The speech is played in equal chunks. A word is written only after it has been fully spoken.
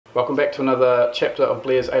Welcome back to another chapter of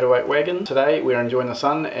Blair's 808 Wagon. Today we're enjoying the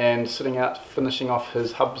sun and sitting out finishing off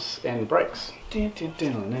his hubs and brakes.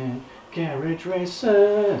 Garage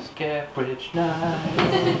racers, garage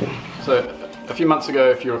night. So a few months ago,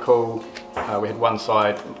 if you recall, we had one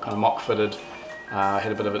side kind of mock fitted.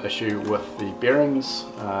 Had a bit of an issue with the bearings,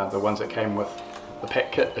 the ones that came with the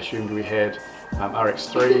pack kit assumed we had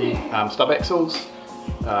RX3 stub axles,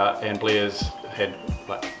 and Blair's had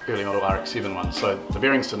like early model RX7 ones, so the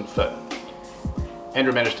bearings didn't fit.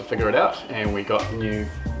 Andrew managed to figure it out, and we got the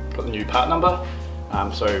new part number.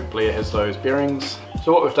 So Blair has those bearings.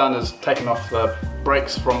 So what we've done is taken off the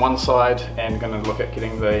brakes from one side and going to look at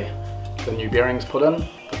getting the new bearings put in.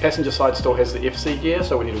 The passenger side still has the FC gear,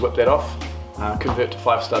 so we need to whip that off, convert to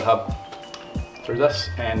 5-stud hub through this,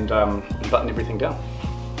 and button everything down.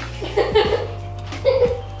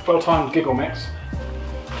 Well-timed giggle, Max.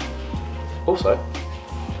 Also,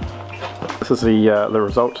 this is the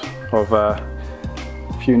result of a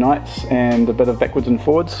few nights and a bit of backwards and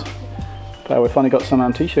forwards. But we've finally got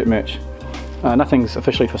some t-shirt merch. Nothing's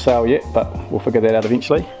officially for sale yet, but we'll figure that out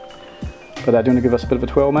eventually. But do you want to give us a bit of a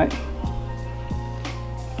twirl, mate?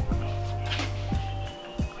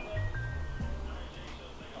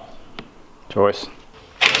 Choice.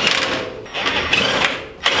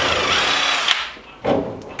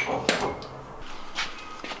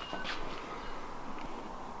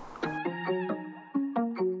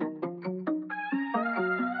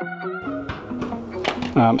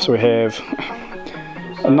 So we have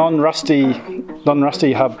a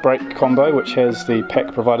non-rusty hub brake combo, which has the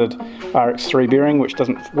pack provided RX3 bearing, which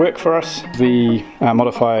doesn't work for us. The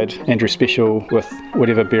modified Andrew Special with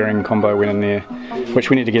whatever bearing combo went in there, which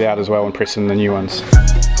we need to get out as well and press in the new ones.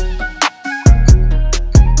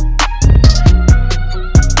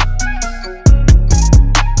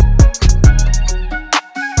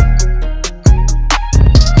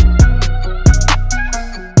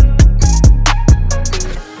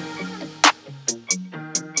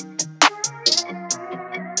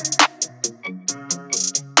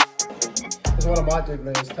 So what I might do,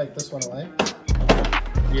 Blair, is take this one away.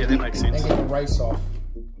 Yeah, that makes sense. And get the race off.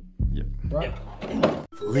 Yep. Right? Yep.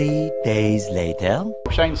 3 days later.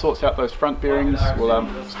 Shane sorts out those front bearings. We'll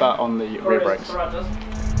start on the rear brakes. That's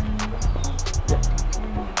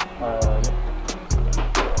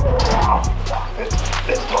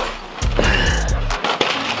tight.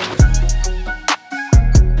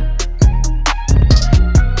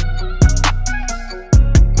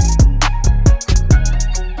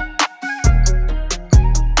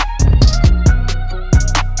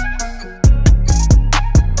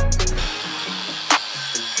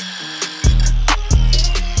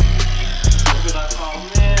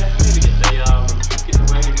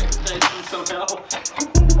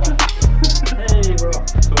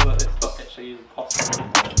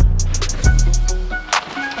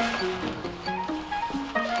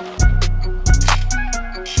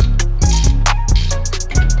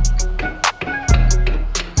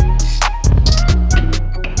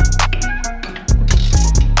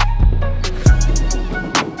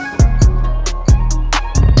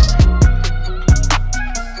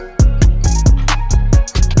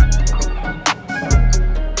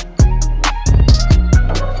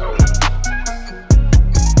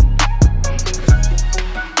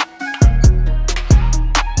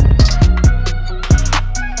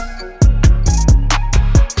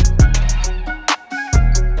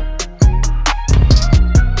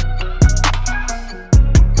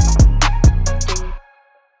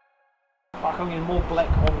 I'm getting more black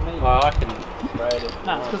on me. Oh, I can grade it.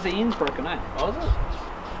 No, it's because the end's broken, eh? Oh, is it?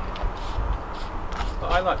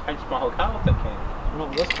 But I like painted my whole car with that can.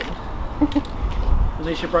 Not this one.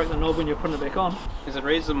 Unless you broke the knob when you're putting it back on. There's a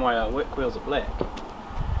reason why our work wheels are black.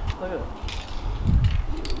 Look at it.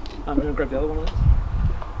 I'm going to grab the other one of these.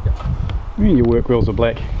 What do you mean your work wheels are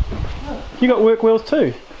black? Oh. You got work wheels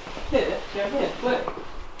too? Yeah, black.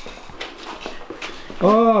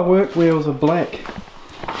 Oh, work wheels are black.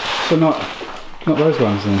 So not those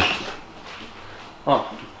ones then.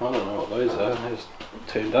 Oh, I don't know what those are. They just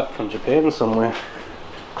turned up from Japan somewhere.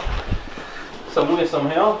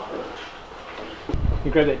 Somehow.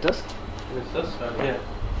 You grab that disc. There's this over here.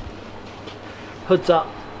 Hoods up.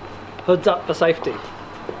 Hoods up for safety.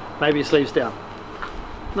 Maybe your sleeves down.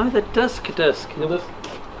 No, the disc. This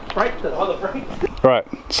Brake disc. Oh, the brake. Right,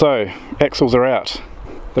 so axles are out.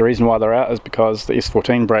 The reason why they're out is because the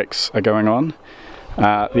S14 brakes are going on.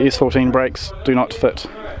 The S14 brakes do not fit.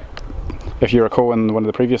 If you recall in one of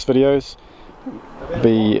the previous videos,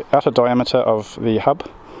 the outer diameter of the hub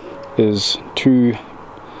is too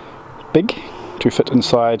big to fit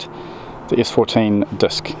inside the S14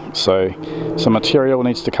 disc. So some material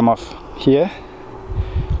needs to come off here,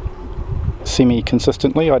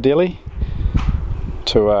 semi-consistently ideally,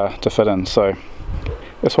 to fit in. So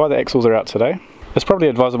that's why the axles are out today. It's probably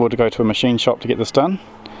advisable to go to a machine shop to get this done,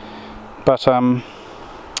 but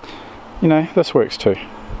you know, this works too.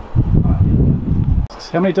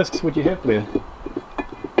 How many discs would you have, Blair?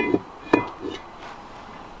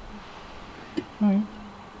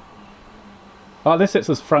 Oh, this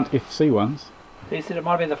is front FC ones. You said it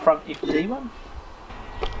might be the front FD one?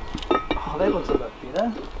 Oh, that looks a bit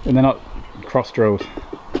better. And they're not cross-drilled.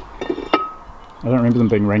 I don't remember them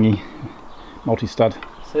being ringy, multi-stud.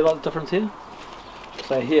 See like the difference here?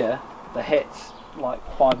 So here, the hat's like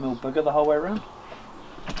 5mm bigger the whole way around.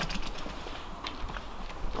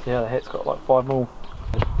 Yeah, the hat's got like 5mm.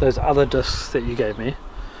 Those other discs that you gave me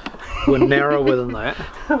were narrower than that,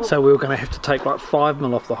 so we were going to have to take like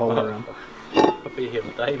 5mm off the whole way around. I'll be here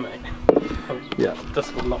all day, mate. Yeah.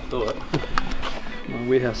 This will not do it. My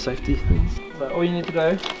warehouse safety things. So all you need to do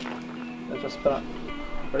is just spin it.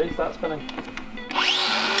 Ready? Start spinning.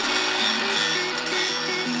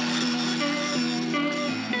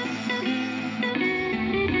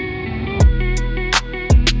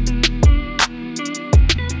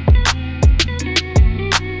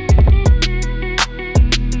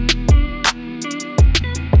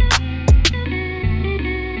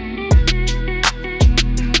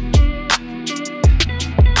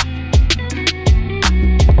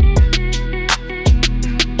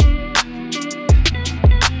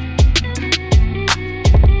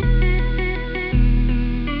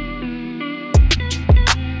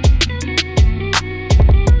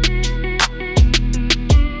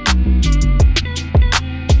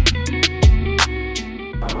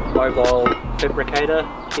 Mobile fabricator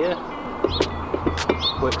here,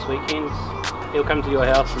 works weekends. He'll come to your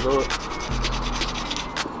house and do it.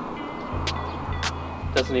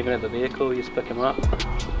 Doesn't even have a vehicle, you just pick him up.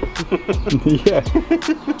 Yeah.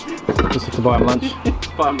 Just have to buy him lunch.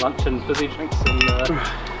 Just buy him lunch and fizzy drinks and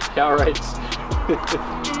Powerades.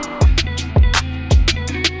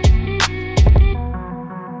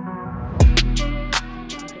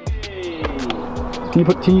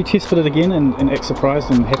 Can you test fit it again and act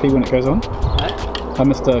surprised and happy when it goes on? I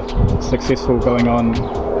missed a successful going on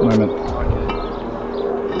moment.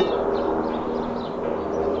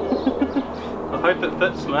 I hope it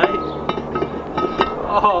fits, mate.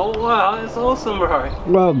 Oh wow, that's awesome, bro.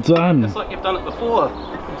 Well done. It's like you've done it before.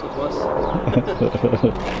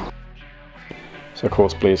 So of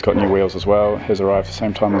course Blair's got new wheels as well. His arrived at the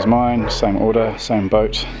same time as mine, same order, same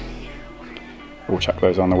boat. We'll chuck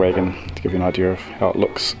those on the wagon to give you an idea of how it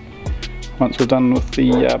looks once we're done with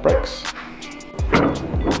the brakes.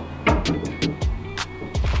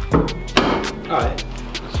 Alright,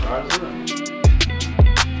 that's right, isn't it?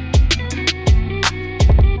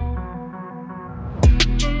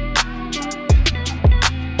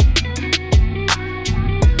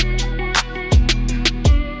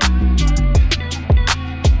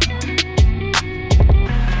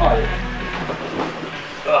 Oh yeah.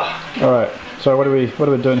 Alright, so what are we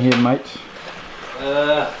doing here, mate?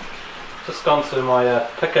 Just gone to my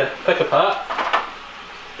pick apart.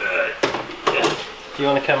 If you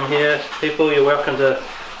want to come here, people, you're welcome to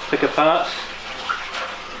pick apart.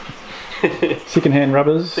 Second-hand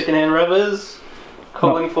rubbers. Second-hand rubbers.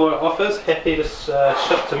 Calling for offers. Happy to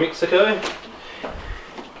ship to Mexico.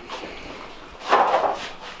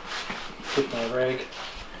 Put my rag.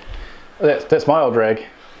 That's my old rag.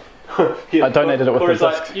 Yeah, I donated it with the disc.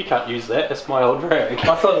 Like, you can't use that. That's my old rag.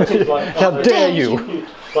 I thought it was like How dare you!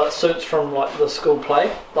 Like suits from like the school play.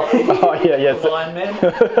 Like Oh yeah. Lion Man.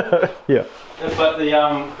 Yeah. It's like the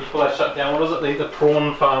before they shut down. What was it? The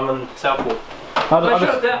prawn farm in Southport. They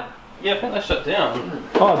shut down. Yeah, I think they shut down.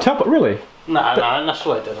 Oh, Talbot, really? No,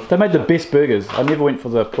 sure they didn't. They made the best burgers. I never went for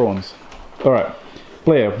the prawns. Alright,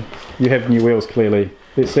 Blair, you have new wheels clearly.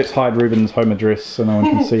 Let's hide Reuben's home address so no one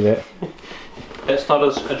can see that. That's not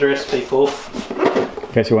his address, people.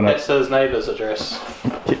 In case you want to... That's his neighbour's address.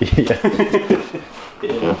 Yeah.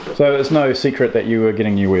 Yeah. So it's no secret that you were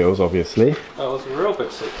getting new wheels, obviously. Oh, it's a real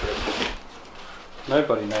big secret.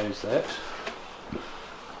 Nobody knows that.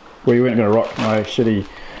 Well, you weren't going to rock my shitty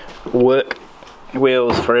work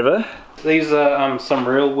wheels forever. These are some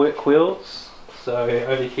real work wheels. So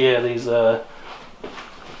over here, these are...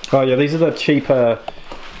 Oh yeah, these are the cheaper,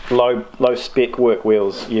 low spec work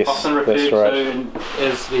wheels. Yes, often referred that's right. to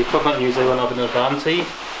as the equivalent in New Zealand of an Avanti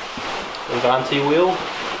wheel.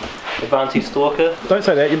 Avanti Stalker. Don't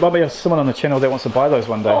say that, you might be someone on the channel that wants to buy those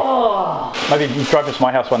one day. Oh. Maybe you drive to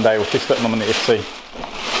my house one day, we'll test fit them on the FC.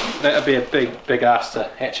 That would be a big ask to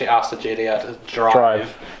actually ask the GD to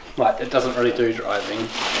drive. Like, it doesn't really do driving.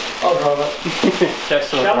 I'll drive it.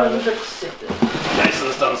 Jason will drive Challenge it. accepted.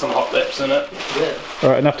 Jason's done some hot laps in it. Yeah.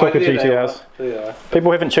 Alright, enough talk of There they GTRs. are. There they are.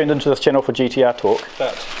 People haven't tuned into this channel for GTR talk.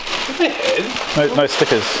 But they have. No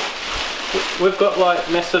stickers. We've got like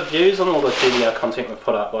massive views on all the GTR content we've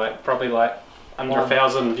put up. Like probably like under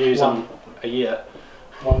 1,000 views in a year.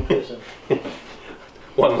 One person.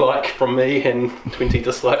 One like from me and 20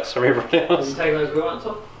 dislikes from everyone Have else. you taken those wheel nuts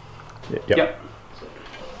off? Yep.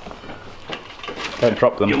 Don't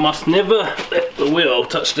drop them. You must never let the wheel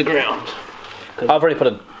touch the ground. I've already put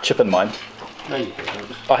a chip in mine. No, you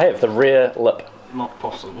haven't. I have, the rear lip. Not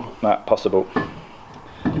possible. Nah, possible.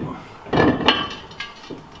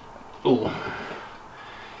 Ooh.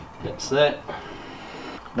 That's that.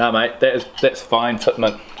 Nah mate, that's fine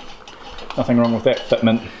fitment. Nothing wrong with that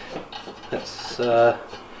fitment. That's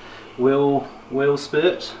wheel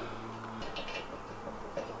spurt.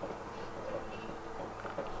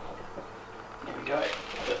 There we go.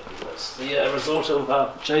 That's the result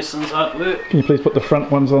of Jason's artwork. Can you please put the front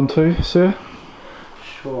ones on too, sir?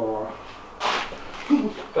 Sure.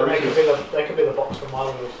 But they could be the box for my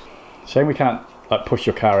wheels. Shame we can't like push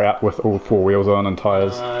your car out with all 4 wheels on and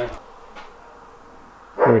tyres.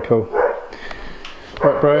 Very cool.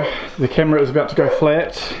 Right bro, the camera is about to go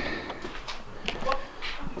flat.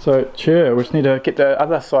 So sure, we just need to get the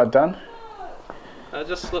other side done. It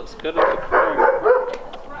just looks good at the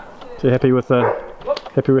front. So you happy with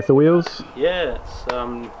the wheels? Yeah, it's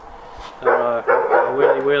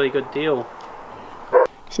a really good deal.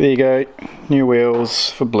 So there you go, new wheels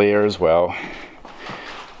for Blair as well.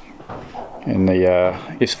 And the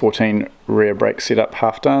S14 rear brake setup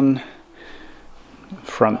half done.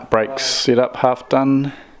 Front brakes setup half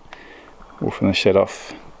done. We'll finish that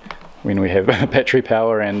off when we have battery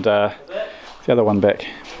power and the other one back.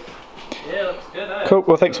 Yeah, looks good, eh? Cool,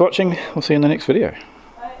 well thanks for watching, we'll see you in the next video.